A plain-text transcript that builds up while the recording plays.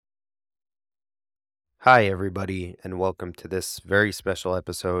Hi, everybody, and welcome to this very special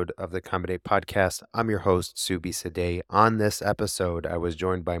episode of the Combinate Podcast. I'm your host, Subi Sadeh. On this episode, I was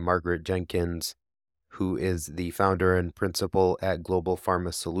joined by Margaret Jenkins, who is the founder and principal at Global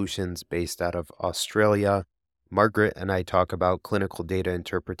Pharma Solutions based out of Australia. Margaret and I talk about clinical data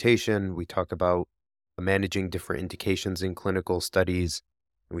interpretation. We talk about managing different indications in clinical studies.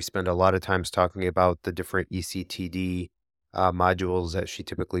 We spend a lot of times talking about the different eCTD modules that she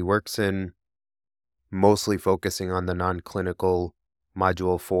typically works in, mostly focusing on the non-clinical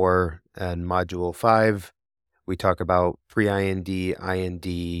Module 4 and Module 5. We talk about Pre-IND,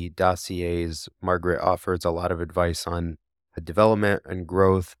 IND, Dossiers. Margaret offers a lot of advice on development and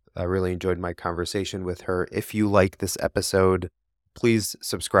growth. I really enjoyed my conversation with her. If you like this episode, please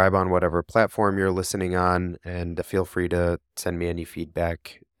subscribe on whatever platform you're listening on, and feel free to send me any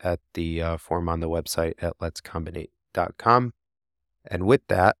feedback at the form on the website at letscombinate.com. And with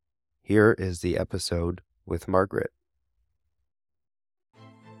that, here is the episode with Margaret.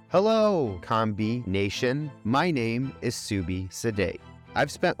 Hello, Combi Nation. My name is Subi Sadeh.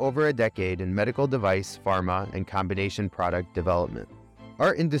 I've spent over a decade in medical device, pharma, and combination product development.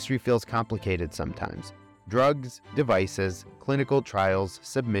 Our industry feels complicated sometimes. Drugs, devices, clinical trials,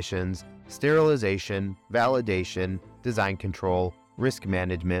 submissions, sterilization, validation, design control, risk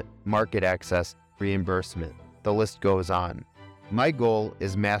management, market access, reimbursement. The list goes on. My goal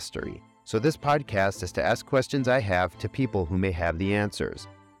is mastery, so this podcast is to ask questions I have to people who may have the answers.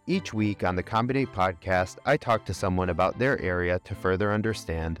 Each week on the Combinate Podcast, I talk to someone about their area to further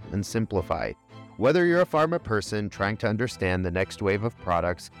understand and simplify. Whether you're a pharma person trying to understand the next wave of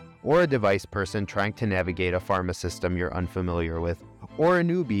products, or a device person trying to navigate a pharma system you're unfamiliar with, or a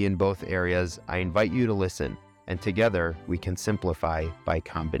newbie in both areas, I invite you to listen, and together we can simplify by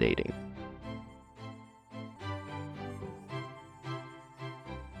combinating.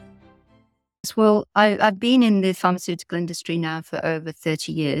 Well, I've been in the pharmaceutical industry now for over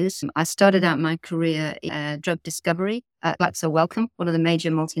 30 years. I started out my career in drug discovery at Wellcome, one of the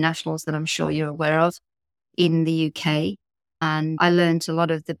major multinationals that I'm sure you're aware of in the UK. And I learned a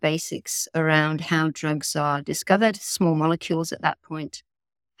lot of the basics around how drugs are discovered, small molecules at that point,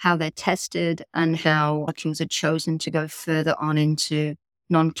 how they're tested, and how molecules are chosen to go further on into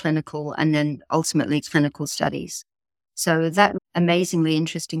non-clinical and then ultimately clinical studies. So that was amazingly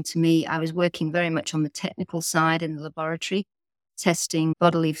interesting to me. I was working very much on the technical side in the laboratory, testing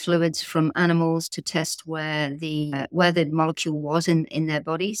bodily fluids from animals to test where the molecule was in their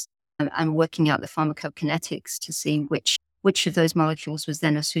bodies, and working out the pharmacokinetics to see which of those molecules was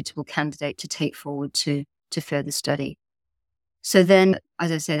then a suitable candidate to take forward to further study. So then,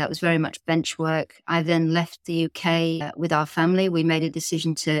 as I say, that was very much bench work. I then left the UK with our family. We made a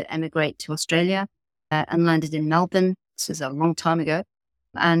decision to emigrate to Australia and landed in Melbourne. This is a long time ago,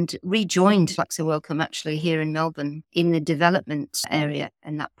 and rejoined Wellcome actually here in Melbourne in the development area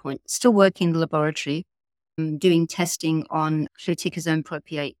at that point. Still working in the laboratory, doing testing on fluticasone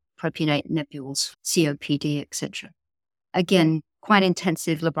propionate nebules, COPD, etc. Again, quite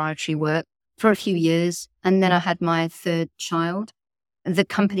intensive laboratory work for a few years. And then I had my third child. The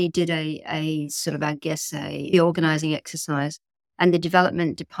company did a sort of, a reorganizing exercise. And the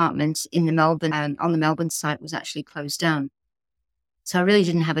development department in the Melbourne, on the Melbourne site was actually closed down. So I really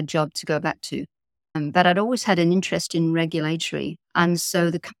didn't have a job to go back to. But I'd always had an interest in regulatory. And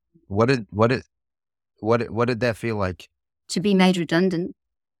so What did that feel like? To be made redundant.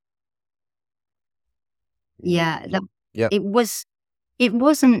 Yeah. It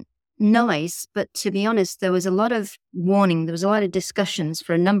wasn't nice, but to be honest, there was a lot of warning. There was a lot of discussions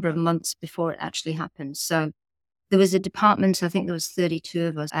for a number of months before it actually happened. So there was a department, I think there was 32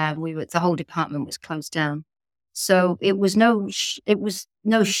 of us. The whole department was closed down. So it was no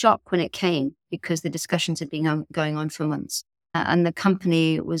shock when it came, because the discussions had been going on for months. And the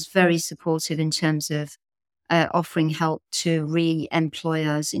company was very supportive in terms of offering help to re-employ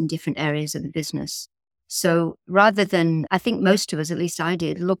us in different areas of the business. So rather than, I think most of us, at least I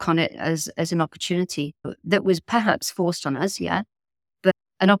did, look on it as an opportunity that was perhaps forced on us, but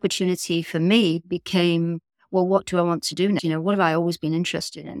an opportunity for me became, well, what do I want to do next? What have I always been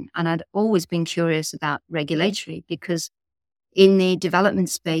interested in? And I'd always been curious about regulatory, because in the development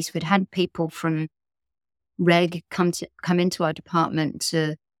space, we'd had people from reg come into our department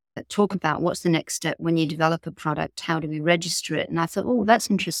to talk about what's the next step when you develop a product, how do we register it? And I thought, oh, that's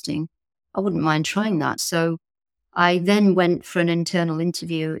interesting. I wouldn't mind trying that. So I then went for an internal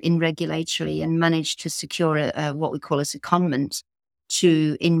interview in regulatory and managed to secure what we call a secondment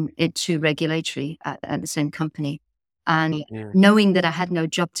to regulatory at the same company. And knowing that I had no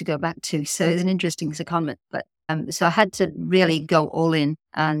job to go back to, so it's an interesting secondment. But So I had to really go all in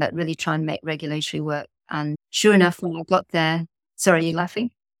and really try and make regulatory work. And sure enough, when I got there, sorry, you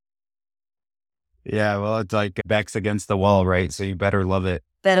laughing? Yeah, well, it's like backs against the wall, right? So you better love it.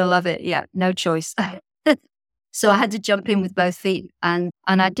 Better love it. Yeah, no choice. So I had to jump in with both feet. And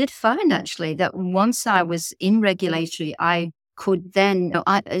I did find actually that once I was in regulatory, I could then,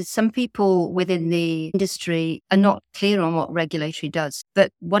 some people within the industry are not clear on what regulatory does.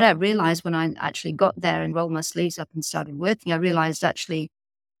 But what I realized when I actually got there and rolled my sleeves up and started working, I realized actually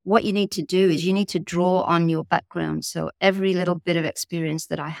what you need to do is you need to draw on your background. So every little bit of experience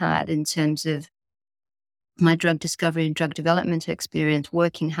that I had in terms of my drug discovery and drug development experience,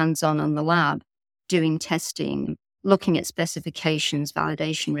 working hands-on on the lab, doing testing, looking at specifications,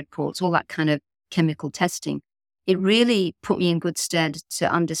 validation reports, all that kind of chemical testing. It really put me in good stead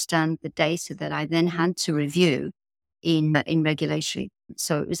to understand the data that I then had to review in regulatory.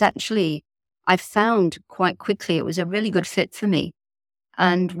 So it was actually, I found quite quickly it was a really good fit for me.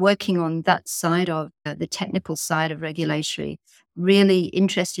 And working on that side of the technical side of regulatory really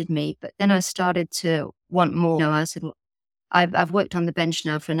interested me. But then I started to want more. I said, well, I've worked on the bench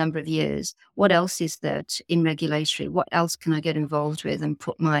now for a number of years. What else is there in regulatory? What else can I get involved with and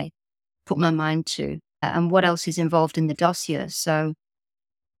put my mind to? And what else is involved in the dossier? So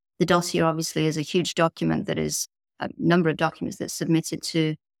the dossier obviously is a huge document that is a number of documents that's submitted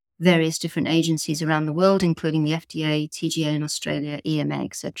to various different agencies around the world, including the FDA, TGA in Australia, EMA,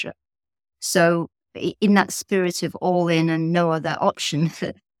 etc. So in that spirit of all in and no other option,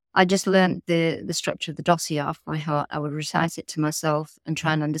 I just learned the structure of the dossier off by heart. I would recite it to myself and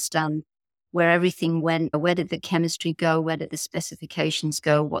try and understand where everything went. Where did the chemistry go? Where did the specifications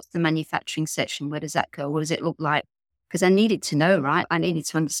go? What's the manufacturing section? Where does that go? What does it look like? Because I needed to know, right? I needed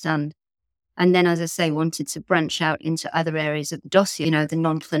to understand. And then, as I say, wanted to branch out into other areas of the dossier, the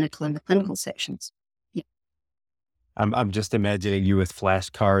non-clinical and the clinical sections. Yeah. I'm just imagining you with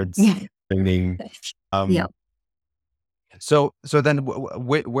flashcards. Yeah. Bringing, Yeah. So then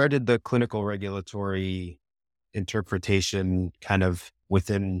where did the clinical regulatory interpretation kind of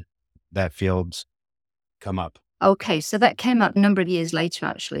within that field come up? Okay. So that came up a number of years later,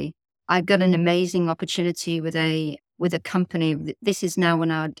 actually. I got an amazing opportunity with a company. This is now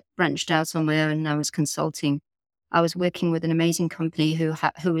when I'd branched out on my own and I was consulting. I was working with an amazing company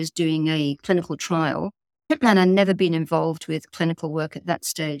who was doing a clinical trial, and I'd never been involved with clinical work at that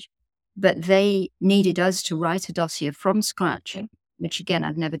stage. But they needed us to write a dossier from scratch, which again,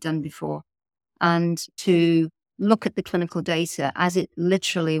 I'd never done before, and to look at the clinical data as it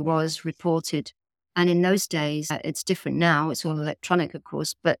literally was reported. And in those days, it's different now, it's all electronic, of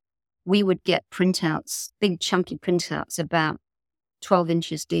course, but we would get printouts, big chunky printouts about 12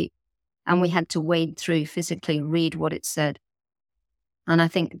 inches deep. And we had to wade through, physically read what it said. And I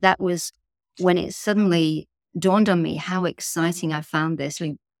think that was when it suddenly dawned on me how exciting I found this. I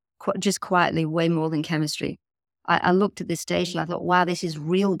mean, just quietly, way more than chemistry. I looked at this data and I thought, wow, this is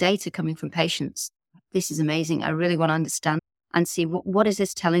real data coming from patients. This is amazing. I really want to understand and see what is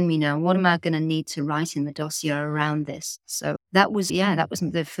this telling me now? What am I going to need to write in the dossier around this? So that was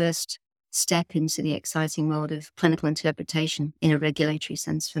the first step into the exciting world of clinical interpretation in a regulatory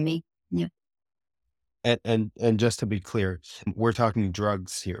sense for me. Yeah. And just to be clear, we're talking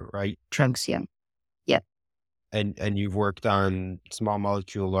drugs here, right? Drugs, yeah. Yeah. And you've worked on small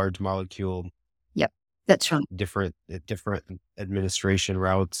molecule, large molecule. Yep. That's right. Different administration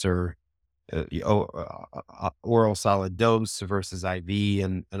routes or oral solid dose versus IV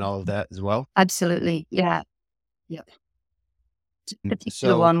and all of that as well. Absolutely. Yeah. Yep. The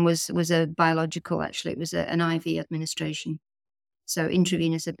particular one was a biological, actually. It was an IV administration. So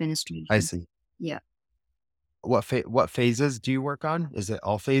intravenous administration. I see. Yeah. What phases do you work on? Is it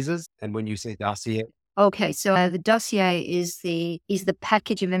all phases? And when you say dossier? Okay, so the dossier is the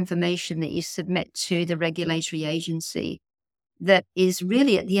package of information that you submit to the regulatory agency that is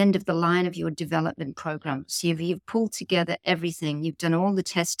really at the end of the line of your development program. So you've pulled together everything. You've done all the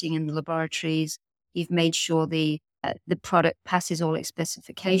testing in the laboratories. You've made sure the product passes all its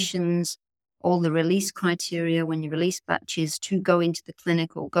specifications, all the release criteria when you release batches to go into the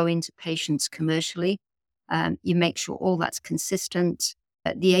clinic or go into patients commercially. You make sure all that's consistent.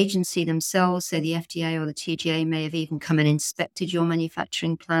 The agency themselves, say the FDA or the TGA, may have even come and inspected your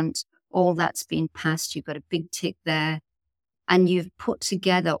manufacturing plant. All that's been passed. You've got a big tick there. And you've put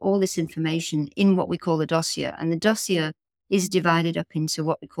together all this information in what we call a dossier. And the dossier is divided up into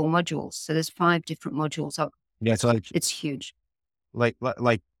what we call modules. So there's 5 different modules. Yeah, so it's huge. Like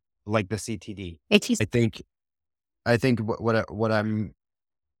the CTD. It is. I think what I'm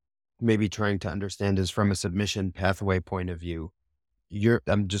maybe trying to understand is from a submission pathway point of view.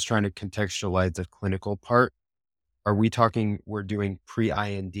 I'm just trying to contextualize the clinical part. are we talking we're doing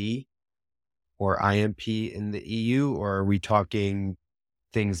pre-IND or IMP in the EU, or are we talking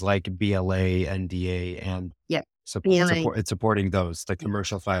things like BLA, NDA, and Yeah. BLA. supporting those, the Yeah.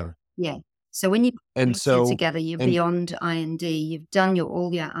 commercial filing? Yeah. So when you put And dossier so, together, you're and beyond IND. You've done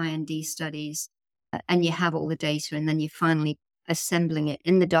all your IND studies, and you have all the data, and then you're finally assembling it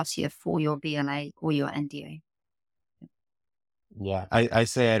in the dossier for your BLA or your NDA. yeah, I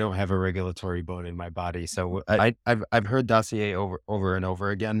say I don't have a regulatory bone in my body. So I've heard dossier over and over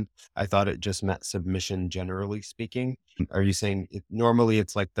again. I thought it just meant submission, generally speaking. Are you saying normally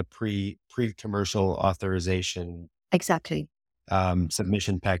it's like the pre-commercial authorization Exactly.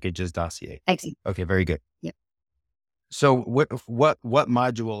 submission package is dossier? Excellent. Okay, very good. Yeah. So what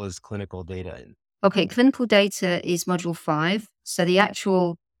module is clinical data in? Okay, clinical data is module 5. So the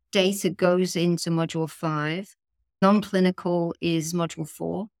actual data goes into module 5. Non-clinical is module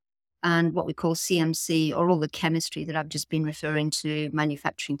 4. And what we call CMC, or all the chemistry that I've just been referring to,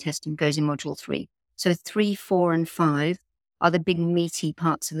 manufacturing testing, goes in module 3. So 3, 4, and 5 are the big meaty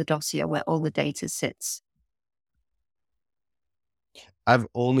parts of the dossier where all the data sits. I've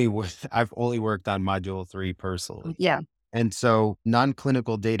only worked on module 3 personally. Yeah. And so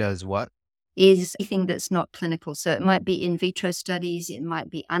non-clinical data is what? Is anything that's not clinical. So it might be in vitro studies, it might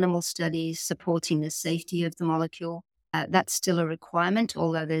be animal studies supporting the safety of the molecule. That's still a requirement,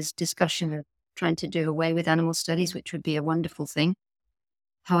 although there's discussion of trying to do away with animal studies, which would be a wonderful thing.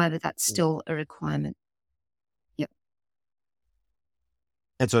 However, that's still a requirement. Yep.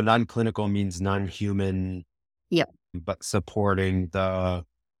 And so non-clinical means non-human, Yep. but supporting the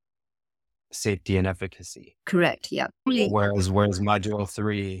safety and efficacy. Correct. Yeah. Whereas module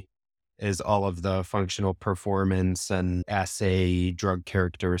 3 is all of the functional performance and assay drug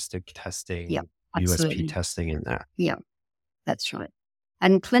characteristic testing, Yeah, USP absolutely. testing in that. Yeah, that's right.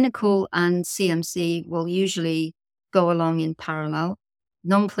 And clinical and CMC will usually go along in parallel.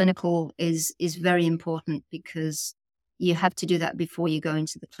 Non-clinical is very important because you have to do that before you go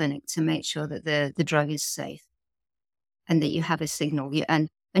into the clinic to make sure that the drug is safe and that you have a signal. And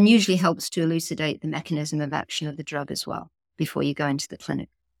usually helps to elucidate the mechanism of action of the drug as well before you go into the clinic.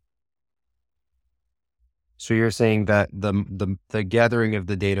 So you're saying that the gathering of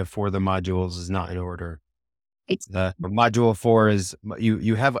the data for the modules is not in order. It's Module 4 is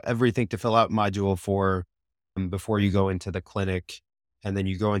you have everything to fill out module 4 before you go into the clinic, and then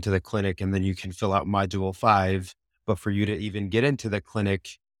you go into the clinic, and then you can fill out module 5. But for you to even get into the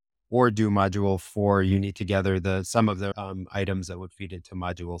clinic or do module 4, you need to gather some of the items that would feed into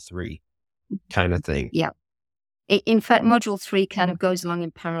module 3, kind of thing. Yeah. In fact, module 3 kind of goes along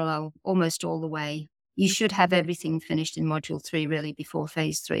in parallel almost all the way. You should have everything finished in module 3 really before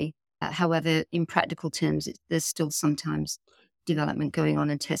phase 3. However, in practical terms, there's still sometimes development going on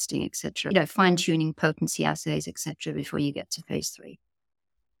and testing, etc. Fine tuning potency assays, etc. before you get to phase 3.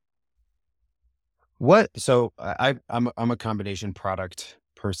 So I'm a combination product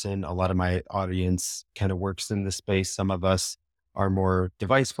person. A lot of my audience kind of works in this space. Some of us are more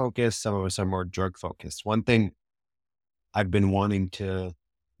device focused. Some of us are more drug focused. One thing I've been wanting to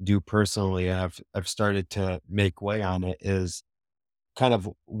do personally, and I've started to make way on it, is kind of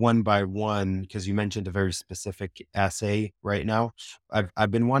one by one, because you mentioned a very specific assay right now. I've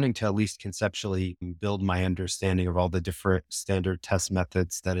been wanting to at least conceptually build my understanding of all the different standard test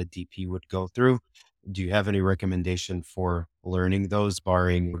methods that a DP would go through. Do you have any recommendation for learning those,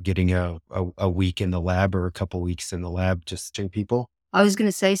 barring getting a week in the lab or a couple weeks in the lab, just to people? I was going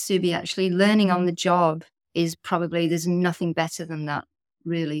to say, Subi, actually, learning on the job is probably, there's nothing better than that,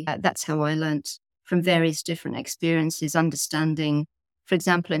 really. That's how I learned from various different experiences, understanding, for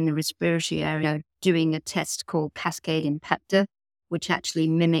example, in the respiratory area, doing a test called cascade impactor, which actually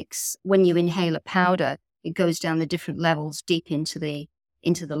mimics when you inhale a powder, it goes down the different levels deep into the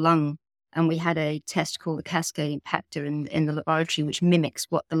lung. And we had a test called the cascade impactor in the laboratory, which mimics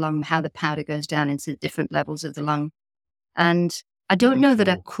how the powder goes down into the different levels of the lung. And I don't know that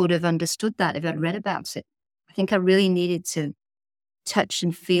I could have understood that if I'd read about it. I think I really needed to touch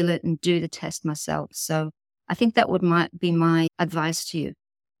and feel it and do the test myself. So I think that might be my advice to you.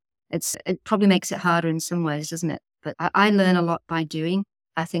 It probably makes it harder in some ways, doesn't it? But I learn a lot by doing.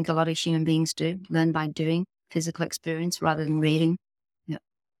 I think a lot of human beings do learn by doing, physical experience rather than reading. Yeah.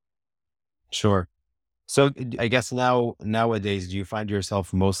 Sure. So I guess nowadays, do you find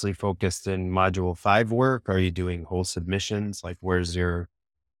yourself mostly focused in module 5 work? Are you doing whole submissions? Like, where's your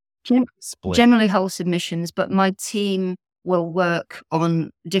split? Generally whole submissions, but my team will work on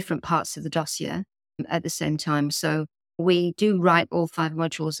different parts of the dossier at the same time. So we do write all 5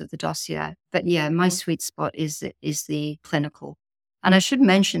 modules of the dossier, but yeah, my sweet spot is the clinical. And I should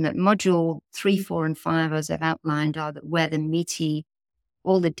mention that module 3, 4, and 5, as I've outlined, are where the meaty,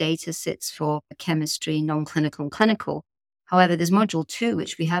 all the data sits for chemistry, non-clinical, and clinical. However, there's module 2,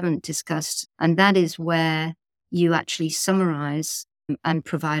 which we haven't discussed, and that is where you actually summarize and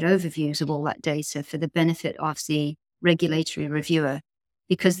provide overviews of all that data for the benefit of the regulatory reviewer,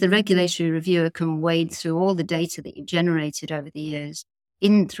 because the regulatory reviewer can wade through all the data that you've generated over the years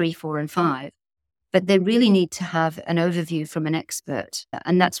in 3, 4, and 5, but they really need to have an overview from an expert.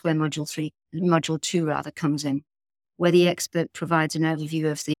 And that's where module 2 rather comes in, where the expert provides an overview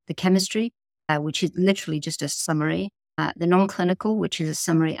of the chemistry, which is literally just a summary, the non-clinical, which is a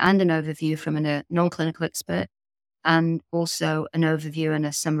summary and an overview from a non-clinical expert, and also an overview and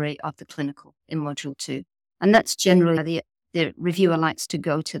a summary of the clinical in module 2. And that's generally the reviewer likes to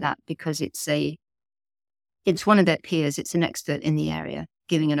go to that because it's one of their peers, it's an expert in the area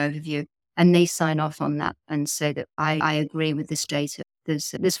giving an overview, and they sign off on that and say that I agree with this data.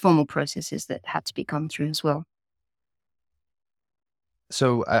 There's formal processes that had to be gone through as well.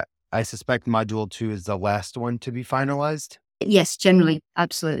 So I suspect module 2 is the last one to be finalized? Yes, generally,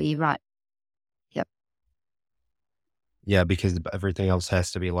 absolutely right. Yep. Yeah, because everything else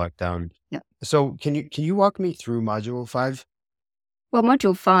has to be locked down. Yep. So can you walk me through module 5? Well,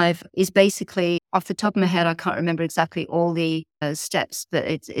 module 5 is basically, off the top of my head, I can't remember exactly all the steps, but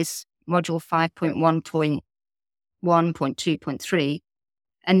it's module 5.1.1.2.3.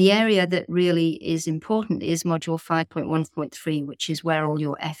 And the area that really is important is module 5.1.3, which is where all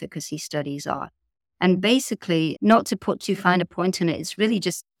your efficacy studies are. And basically, not to put too fine a point on it, it's really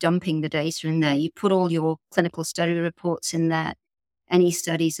just dumping the data in there. You put all your clinical study reports in there, any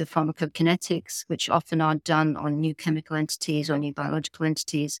studies of pharmacokinetics, which often are done on new chemical entities or new biological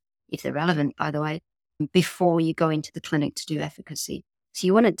entities, if they're relevant, by the way, before you go into the clinic to do efficacy. So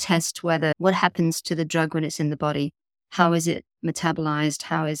you want to test what happens to the drug when it's in the body. How is it metabolized?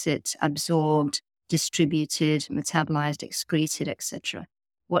 How is it absorbed, distributed, metabolized, excreted, etc.?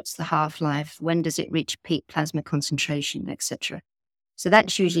 What's the half-life? When does it reach peak plasma concentration, etc.? So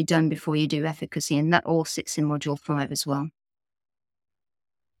that's usually done before you do efficacy, and that all sits in module 5 as well.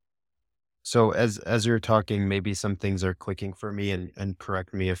 So as you're talking, maybe some things are clicking for me, and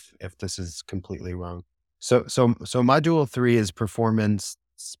correct me if this is completely wrong. So module 3 is performance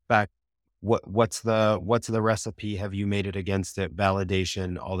spec. What's the recipe? Have you made it against it?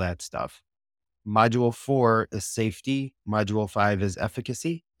 Validation, all that stuff. Module 4 is safety. Module 5 is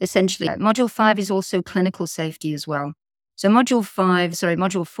efficacy. Essentially, module 5 is also clinical safety as well. So module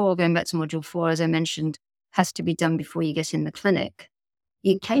 4, going back to module 4, as I mentioned, has to be done before you get in the clinic.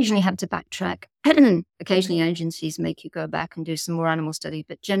 You occasionally have to backtrack. Occasionally agencies make you go back and do some more animal study,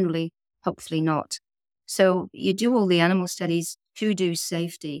 but generally, hopefully not. So you do all the animal studies to do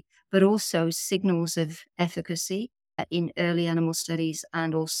safety, but also signals of efficacy in early animal studies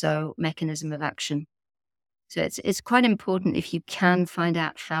and also mechanism of action. So it's quite important if you can find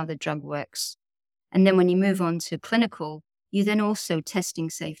out how the drug works. And then when you move on to clinical, you then also testing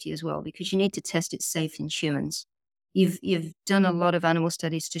safety as well, because you need to test it safe in humans. You've done a lot of animal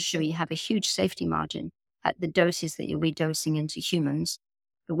studies to show you have a huge safety margin at the doses that you'll be dosing into humans.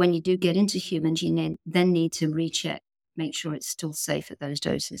 But when you do get into humans, you then need to recheck, make sure it's still safe at those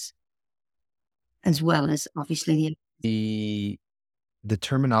doses, as well as obviously The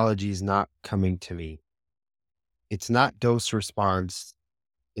terminology is not coming to me. It's not dose response.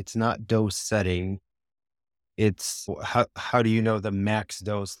 It's not dose setting. It's how do you know the max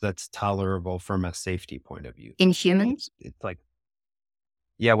dose that's tolerable from a safety point of view? in humans. It's like,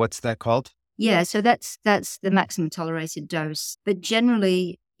 yeah, what's that called? Yeah, so that's the maximum tolerated dose. But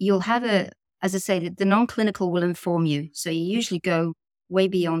generally, you'll have as I say, the non-clinical will inform you. So you usually go way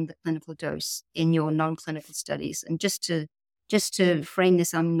beyond the clinical dose in your non-clinical studies. And just to frame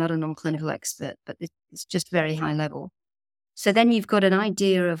this, I'm not a non-clinical expert, but it's just very high level. So then you've got an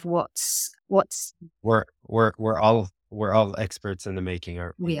idea of what's We're all experts in the making,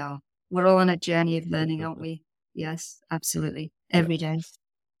 aren't we? we are. We're all on a journey of learning, aren't we? Yes, absolutely. Every day.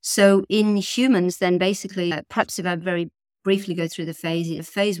 So in humans, then basically, perhaps if I very briefly go through the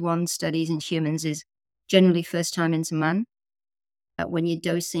phase 1 studies in humans is generally first time into man. When you're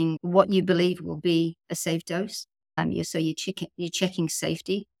dosing what you believe will be a safe dose. You're checking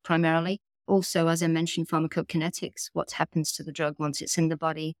safety primarily. Also, as I mentioned, pharmacokinetics, what happens to the drug once it's in the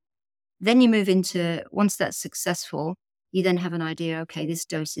body. Then you move into, once that's successful, you then have an idea, okay, this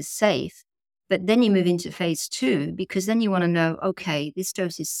dose is safe. But then you move into phase 2, because then you want to know, okay, this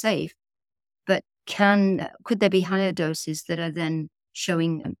dose is safe, but could there be higher doses that are then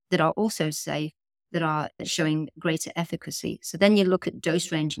showing, that are also safe, that are showing greater efficacy? So then you look at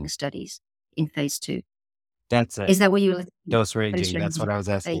dose ranging studies in phase 2. That's it. Is that what you were looking for? Dose Dose ranging. That's what ranging. I was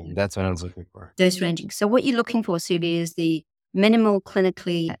There you asking. go. That's what I was looking for. Dose ranging. So what you're looking for, Subi, is the minimal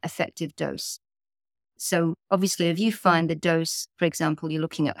clinically effective dose. So obviously, if you find the dose, for example, you're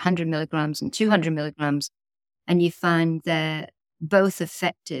looking at 100 milligrams and 200 milligrams, and you find they're both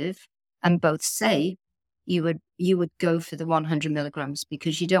effective and both safe, you would go for the 100 milligrams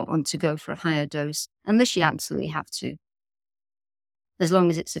because you don't want to go for a higher dose unless you absolutely have to, as long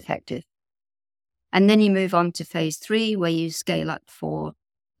as it's effective. And then you move on to phase 3, where you scale up for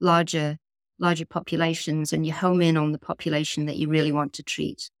larger populations, and you home in on the population that you really want to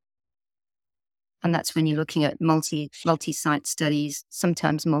treat. And that's when you're looking at multi-site studies,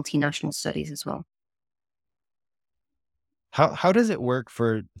 sometimes multinational studies as well. How does it work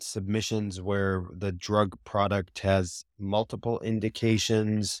for submissions where the drug product has multiple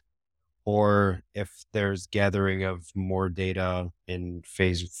indications, or if there's gathering of more data in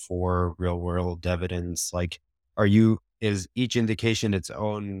phase 4 real world evidence? Like, is each indication its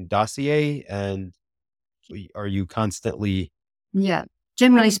own dossier, and are you constantly? Yeah.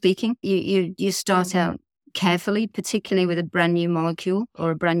 Generally speaking, you start out carefully, particularly with a brand new molecule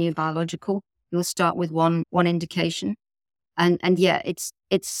or a brand new biological. You'll start with one indication. And yeah,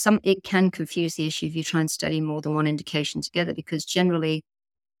 it can confuse the issue if you try and study more than one indication together, because generally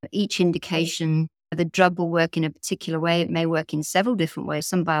each indication, the drug will work in a particular way. It may work in several different ways.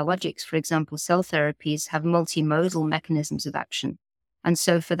 Some biologics, for example, cell therapies, have multimodal mechanisms of action. And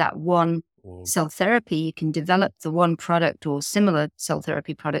so for that one cell therapy, you can develop the one product or similar cell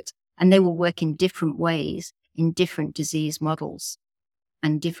therapy products, and they will work in different ways in different disease models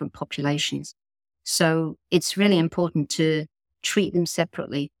and different populations. So it's really important to treat them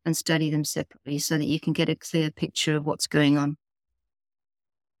separately and study them separately so that you can get a clear picture of what's going on.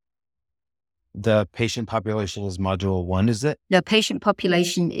 The patient population is module 1, is it? The patient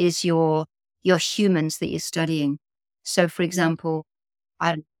population is your humans that you're studying. So, for example,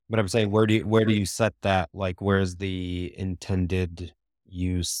 But I'm saying, where do you set that? Like, where's the intended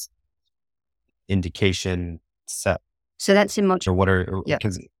use indication set? so that's in Or module. what are, Yeah.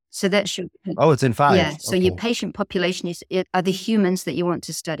 because, So that's your it's in 5. Yeah. So your Okay. patient population are the humans that you want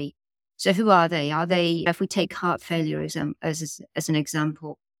to study. So who are they? If we take heart failure as an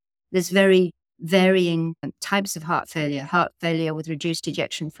example, there's very varying types of heart failure with reduced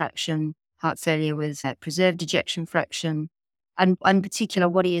ejection fraction, heart failure with preserved ejection fraction. And in particular,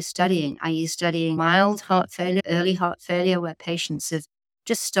 what are you studying? Are you studying mild heart failure, early heart failure, where patients have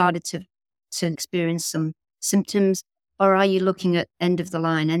just started to experience some symptoms? Or are you looking at end of the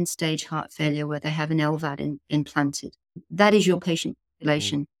line, end stage heart failure, where they have an LVAD implanted? That is your patient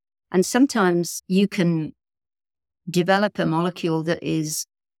population. And sometimes you can develop a molecule that is,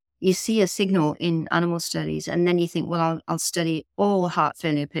 you see a signal in animal studies, and then you think, well, I'll study all heart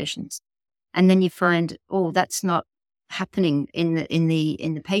failure patients. And then you find, that's not happening in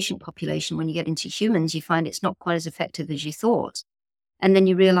the patient population. When you get into humans, you find it's not quite as effective as you thought. And then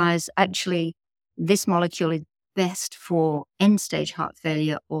you realize, actually, this molecule is best for end-stage heart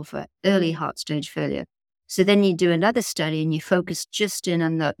failure or for early heart stage failure. So then you do another study and you focus just in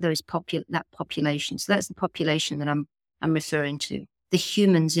on that population. So that's the population that I'm referring to, the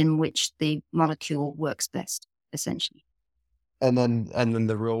humans in which the molecule works best, essentially. And then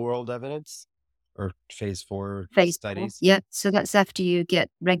the real world evidence, or phase 4 Phase 4. studies? Yeah. So that's after you get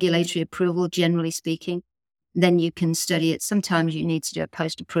regulatory approval, generally speaking. Then you can study it. Sometimes you need to do a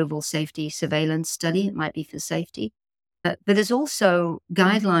post-approval safety surveillance study. It might be for safety. But there's also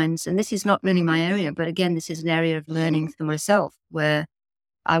guidelines, and this is not really my area, but again, this is an area of learning for myself, where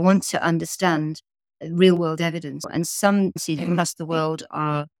I want to understand real-world evidence. And some cities across the world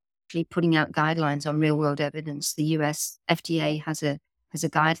are actually putting out guidelines on real-world evidence. The US FDA has a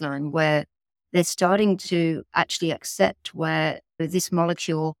guideline where they're starting to actually accept where this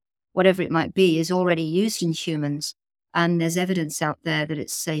molecule, whatever it might be, is already used in humans, and there's evidence out there that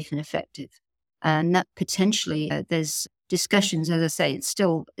it's safe and effective. And that potentially, there's discussions, as I say, it's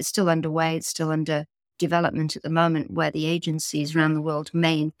still underway, it's still under development at the moment, where the agencies around the world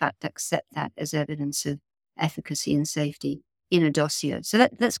may in fact accept that as evidence of efficacy and safety in a dossier. So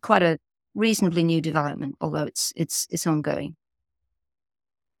that's quite a reasonably new development, although it's ongoing.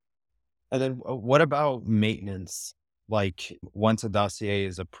 And then what about maintenance? Like, once a dossier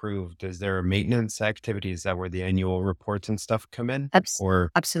is approved, is there maintenance activities that where the annual reports and stuff come in? Or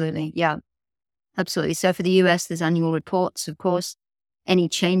Absolutely. Yeah, absolutely. So for the US, there's annual reports, of course, any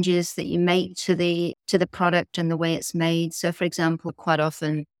changes that you make to the product and the way it's made. So for example, quite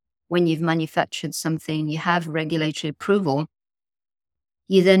often when you've manufactured something, you have regulatory approval,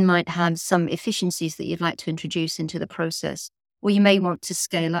 you then might have some efficiencies that you'd like to introduce into the process. Or you may want to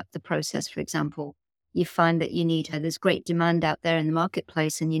scale up the process, for example. you find that there's great demand out there in the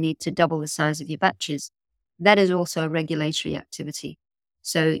marketplace and you need to double the size of your batches. That is also a regulatory activity.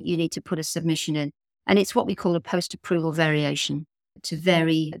 So you need to put a submission in. And it's what we call a post-approval variation to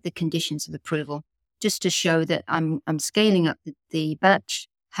vary the conditions of approval, just to show that I'm scaling up the batch.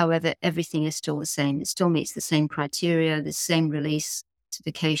 However, everything is still the same. It still meets the same criteria, the same release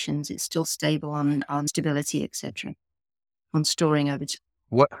specifications. It's still stable on stability, etc., on storing over time.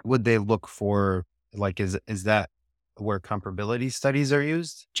 What would they look for? Like, is that where comparability studies are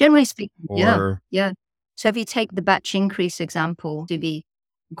used? Generally speaking, Or yeah. So if you take the batch increase example,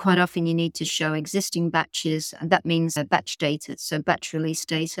 quite often you need to show existing batches, and that means batch data. So batch release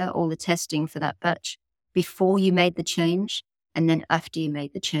data, all the testing for that batch before you made the change, and then after you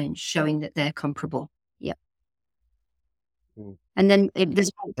made the change, showing that they're comparable. Yeah. Mm. And then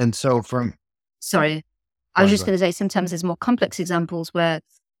sorry, I was just going to say, sometimes there's more complex examples where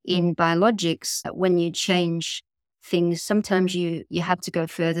in biologics, when you change things, sometimes you have to go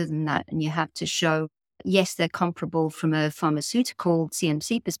further than that and you have to show, yes, they're comparable from a pharmaceutical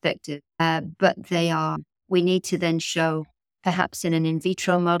CMC perspective, but we need to then show, perhaps in an in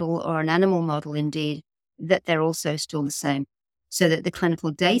vitro model or an animal model indeed, that they're also still the same, so that the clinical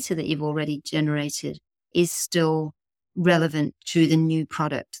data that you've already generated is still relevant to the new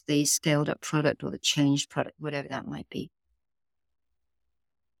product, the scaled up product or the changed product, whatever that might be.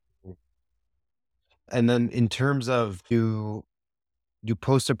 And then in terms of do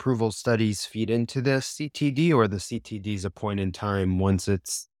post-approval studies feed into the CTD, or the CTD is a point in time once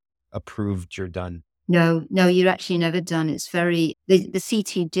it's approved, you're done? No, you're actually never done. It's the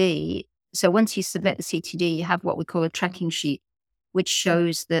CTD. So once you submit the CTD, you have what we call a tracking sheet, which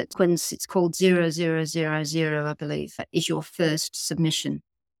shows that it's called 0000, I believe, is your first submission.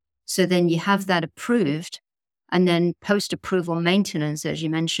 So then you have that approved, and then post-approval maintenance, as you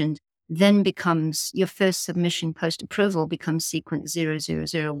mentioned, then becomes your first submission post-approval becomes sequence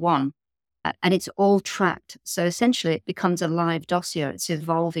 0001. And it's all tracked. So essentially it becomes a live dossier. It's an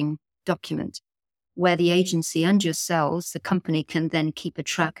evolving document where the agency and yourselves, the company, can then keep a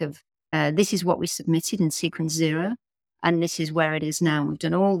track of this is what we submitted in sequence 0, and this is where it is now. We've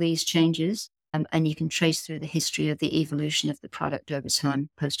done all these changes, and you can trace through the history of the evolution of the product over time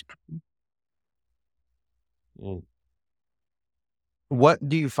post-approval. Mm. What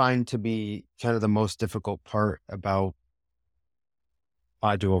do you find to be kind of the most difficult part about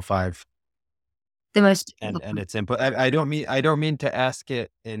Module 5 The most and its input? I don't mean to ask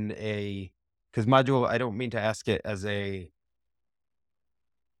it in a, because module, I don't mean to ask it as a,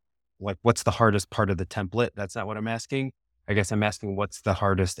 like, what's the hardest part of the template? That's not what I'm asking. I guess I'm asking what's the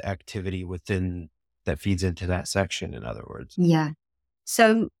hardest activity within that feeds into that section, in other words. Yeah.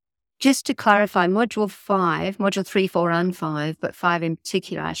 So just to clarify, module 3, 4, and 5, but 5 in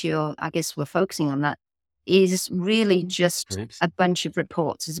particular, actually, I guess we're focusing on that, is really just a bunch of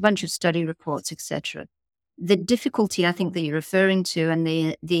reports. It's a bunch of study reports, etc. The difficulty I think that you're referring to, and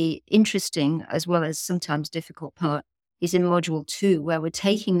the interesting as well as sometimes difficult part, is in module 2, where we're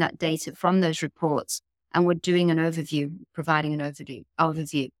taking that data from those reports and we're doing an overview, providing an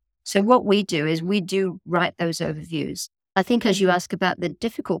overview. So what we do is we do write those overviews. I think as you ask about the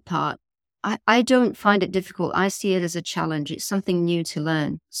difficult part, I don't find it difficult. I see it as a challenge. It's something new to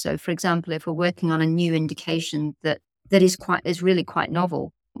learn. So for example, if we're working on a new indication that is really quite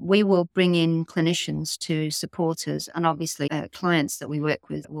novel, we will bring in clinicians to support us, and obviously clients that we work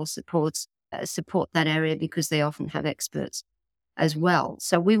with will support that area because they often have experts as well.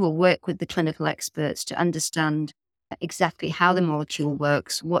 So we will work with the clinical experts to understand exactly how the molecule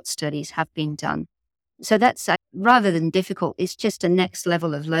works, what studies have been done. So that's rather than difficult, it's just a next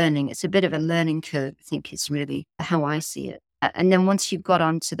level of learning. It's a bit of a learning curve, I think is really how I see it. And then once you've got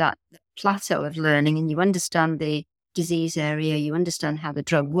onto that plateau of learning and you understand the disease area, you understand how the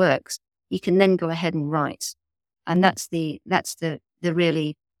drug works, you can then go ahead and write. And that's the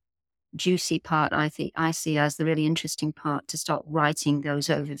really juicy part, I see as the really interesting part, to start writing those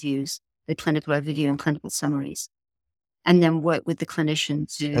overviews, the clinical overview and clinical summaries, and then work with the clinician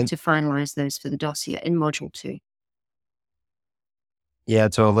to finalize those for the dossier in module 2. Yeah,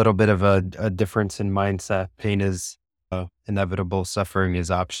 so a little bit of a difference in mindset. Pain is inevitable, suffering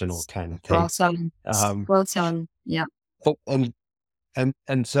is optional, kind of thing. Well done. Yeah. Oh, and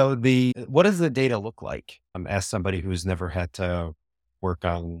so what does the data look like? As somebody who's never had to work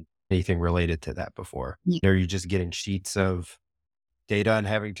on anything related to that before, are you just getting sheets of data and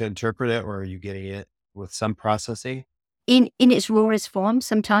having to interpret it, or are you getting it with some processing? In its rawest form,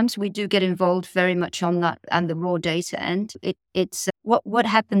 sometimes we do get involved very much on that and the raw data end. It's what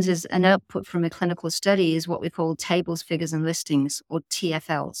happens is an output from a clinical study is what we call tables, figures, and listings, or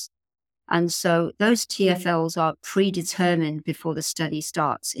TFLs. And so those TFLs are predetermined before the study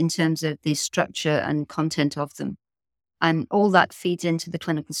starts in terms of the structure and content of them. And all that feeds into the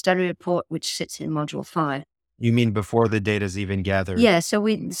clinical study report, which sits in module 5. You mean before the data is even gathered? Yeah. So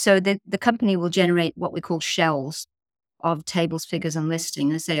the company will generate what we call shells of tables, figures, and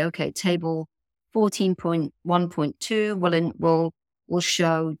listing, and say, okay, table 14.1.2 will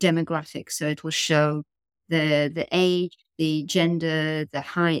show demographics. So it will show the age, the gender, the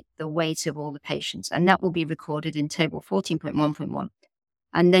height, the weight of all the patients, and that will be recorded in table 14.1.1.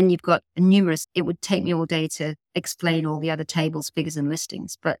 And then you've got numerous. It would take me all day to explain all the other tables, figures, and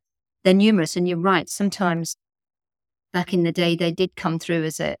listings, but they're numerous. And you're right. Sometimes back in the day, they did come through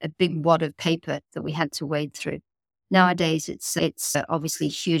as a big wad of paper that we had to wade through. Nowadays, it's obviously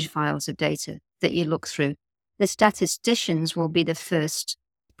huge files of data that you look through. The statisticians will be the first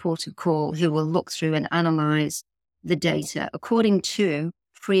port of call who will look through and analyze the data according to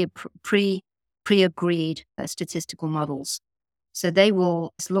pre-agreed statistical models. So they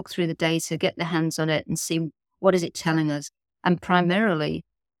will look through the data, get their hands on it, and see what is it telling us. And primarily,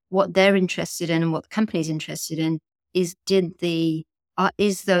 what they're interested in and what the company's interested in is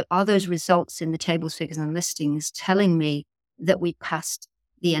are those results in the tables, figures, and listings telling me that we passed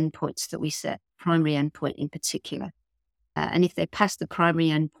the endpoints that we set, primary endpoint in particular. And if they pass the primary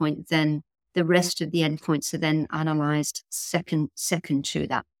endpoint, then the rest of the endpoints are then analyzed second to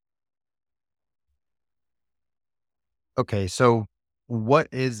that. Okay, so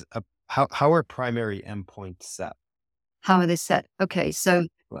how are primary endpoints set? How are they set? Okay, so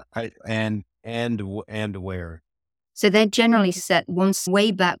And where? So they're generally set once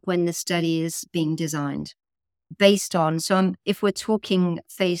way back when the study is being designed based on, if we're talking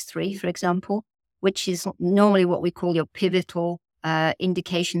phase 3, for example, which is normally what we call your pivotal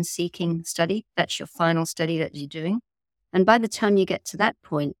indication seeking study. That's your final study that you're doing. And by the time you get to that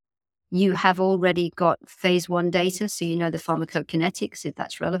point, you have already got phase 1 data. So you know the pharmacokinetics, if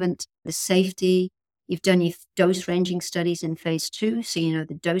that's relevant, the safety. You've done your dose ranging studies in phase 2. So you know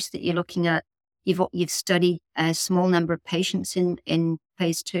the dose that you're looking at. You've studied a small number of patients in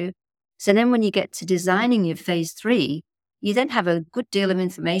phase 2. So then when you get to designing your phase 3, you then have a good deal of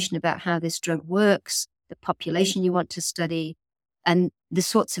information about how this drug works, the population you want to study, and the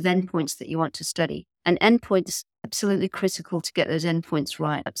sorts of endpoints that you want to study. And endpoints, absolutely critical to get those endpoints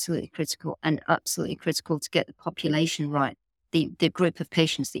right, absolutely critical, and absolutely critical to get the population right, the group of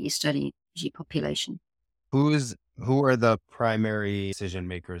patients that you study, G population. Who are the primary decision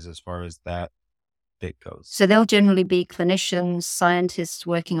makers as far as that bit goes? So they'll generally be clinicians, scientists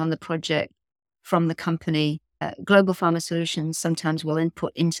working on the project from the company. Global Pharma Solutions sometimes will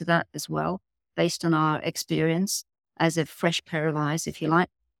input into that as well, based on our experience as a fresh pair of eyes, if you like.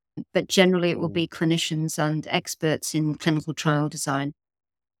 But generally, it will be clinicians and experts in clinical trial design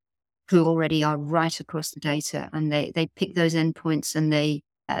who already are right across the data, and they pick those endpoints, and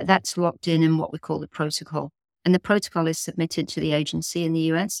that's locked in what we call the protocol. And the protocol is submitted to the agency in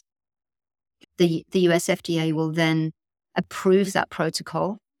the US. The US FDA will then approve that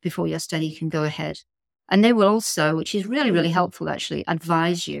protocol before your study can go ahead. And they will also, which is really, really helpful actually,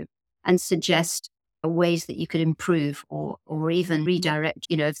 advise you and suggest ways that you could improve or even redirect,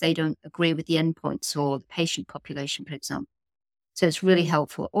 if they don't agree with the endpoints or the patient population, for example. So it's really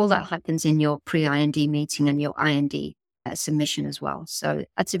helpful. All that happens in your pre-IND meeting and your IND submission as well. So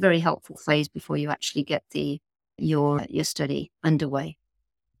that's a very helpful phase before you actually get your study underway.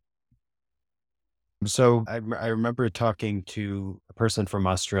 So I remember talking to a person from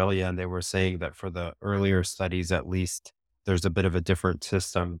Australia, and they were saying that for the earlier studies, at least, there's a bit of a different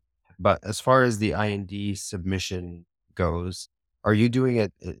system. But as far as the IND submission goes, are you doing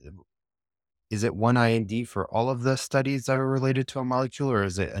it? Is it one IND for all of the studies that are related to a molecule, or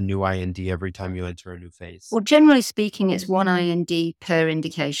is it a new IND every time you enter a new phase? Well, generally speaking, it's one IND per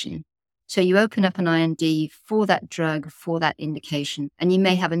indication. So you open up an IND for that drug, for that indication, and you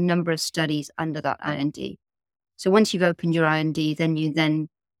may have a number of studies under that IND. So once you've opened your IND, then you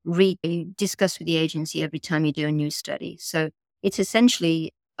discuss with the agency every time you do a new study. So it's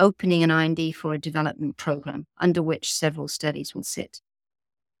essentially opening an IND for a development program under which several studies will sit.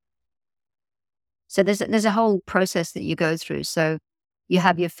 So there's a whole process that you go through. So you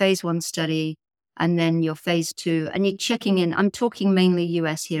have your phase 1 study, and then your phase 2, and you're checking in. I'm talking mainly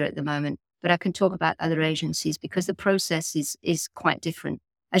US here at the moment, but I can talk about other agencies because the process is quite different.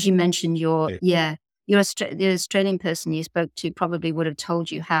 As you mentioned, the Australian person you spoke to probably would have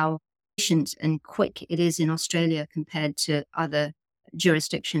told you how efficient and quick it is in Australia compared to other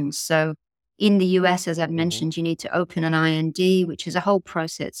jurisdictions. So in the US, as I've mentioned, you need to open an IND, which is a whole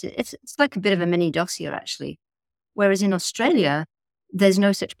process. It's like a bit of a mini dossier, actually. Whereas in Australia, There's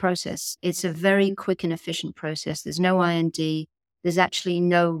no such process. It's a very quick and efficient process. There's no IND. There's actually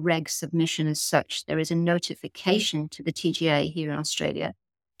no reg submission as such. There is a notification to the TGA here in Australia,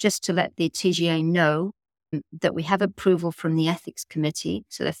 just to let the TGA know that we have approval from the ethics committee.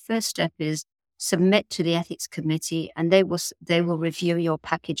 So the first step is submit to the ethics committee, and they will review your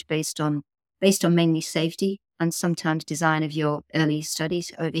package based on mainly safety and sometimes design of your early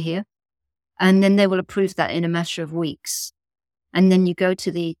studies over here. And then they will approve that in a matter of weeks. And then you go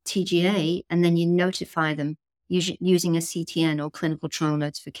to the TGA and then you notify them using a CTN or clinical trial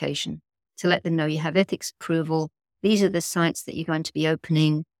notification to let them know you have ethics approval. These are the sites that you're going to be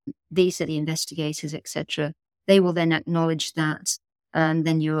opening. These are the investigators, etc. They will then acknowledge that, and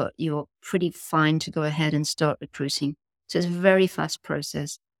then you're pretty fine to go ahead and start recruiting. So it's a very fast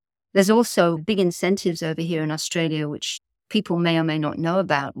process. There's also big incentives over here in Australia, which people may or may not know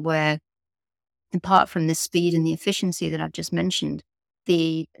about, where apart from the speed and the efficiency that I've just mentioned,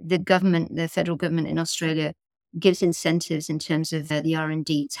 the federal government in Australia gives incentives in terms of the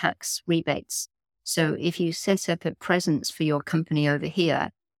R&D tax rebates. So if you set up a presence for your company over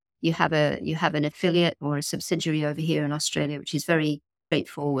here, you have an affiliate or a subsidiary over here in Australia, which is very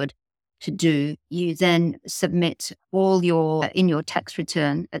straightforward to do. You then submit all in your tax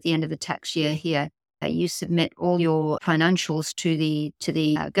return at the end of the tax year here. You submit all your financials to the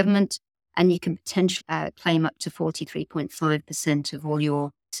government, and you can potentially claim up to 43.5% of all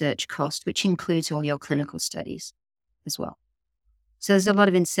your research cost, which includes all your clinical studies as well. So there's a lot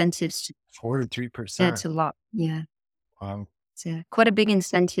of incentives. 43%. Yeah, it's a lot. Yeah. Wow. It's quite a big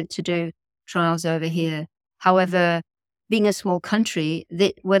incentive to do trials over here. However, being a small country,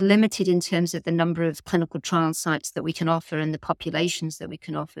 we're limited in terms of the number of clinical trial sites that we can offer and the populations that we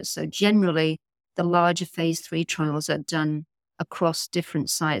can offer. So generally, the larger phase 3 trials are done across different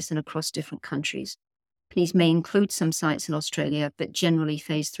sites and across different countries. These may include some sites in Australia, but generally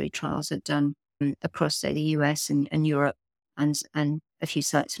phase 3 trials are done across, say, the US and Europe and a few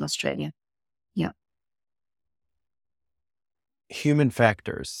sites in Australia. Yeah. Human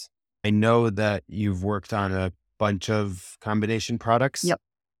factors. I know that you've worked on a bunch of combination products. Yep.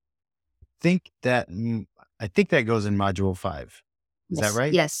 I think that goes in module 5. Is that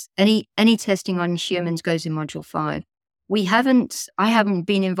right? Yes. Any testing on humans goes in module 5. I haven't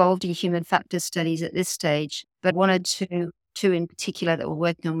been involved in human factors studies at this stage, but one or two in particular that we're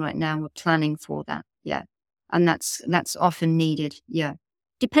working on right now, we're planning for that. Yeah. And that's often needed. Yeah.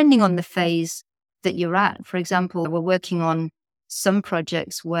 Depending on the phase that you're at. For example, we're working on some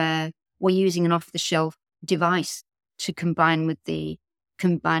projects where we're using an off-the-shelf device to combine with the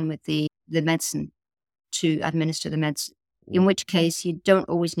medicine to administer the medicine, in which case you don't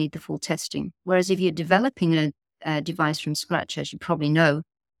always need the full testing. Whereas if you're developing a device from scratch, as you probably know,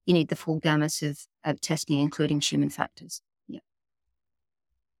 you need the full gamut of testing, including human factors. Yeah.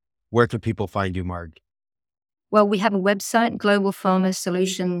 Where can people find you, Marg? Well, we have a website,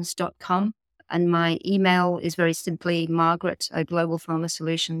 globalpharmasolutions.com, and my email is very simply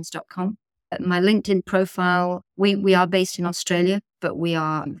margaret@globalpharmasolutions.com. My LinkedIn profile, we are based in Australia, but we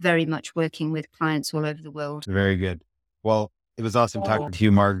are very much working with clients all over the world. Very good. Well, it was awesome talking to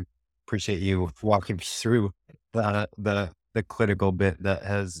you, Marg. Appreciate you walking me through the clinical bit that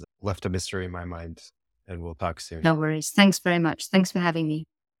has left a mystery in my mind, and we'll talk soon. No worries. Thanks very much. Thanks for having me.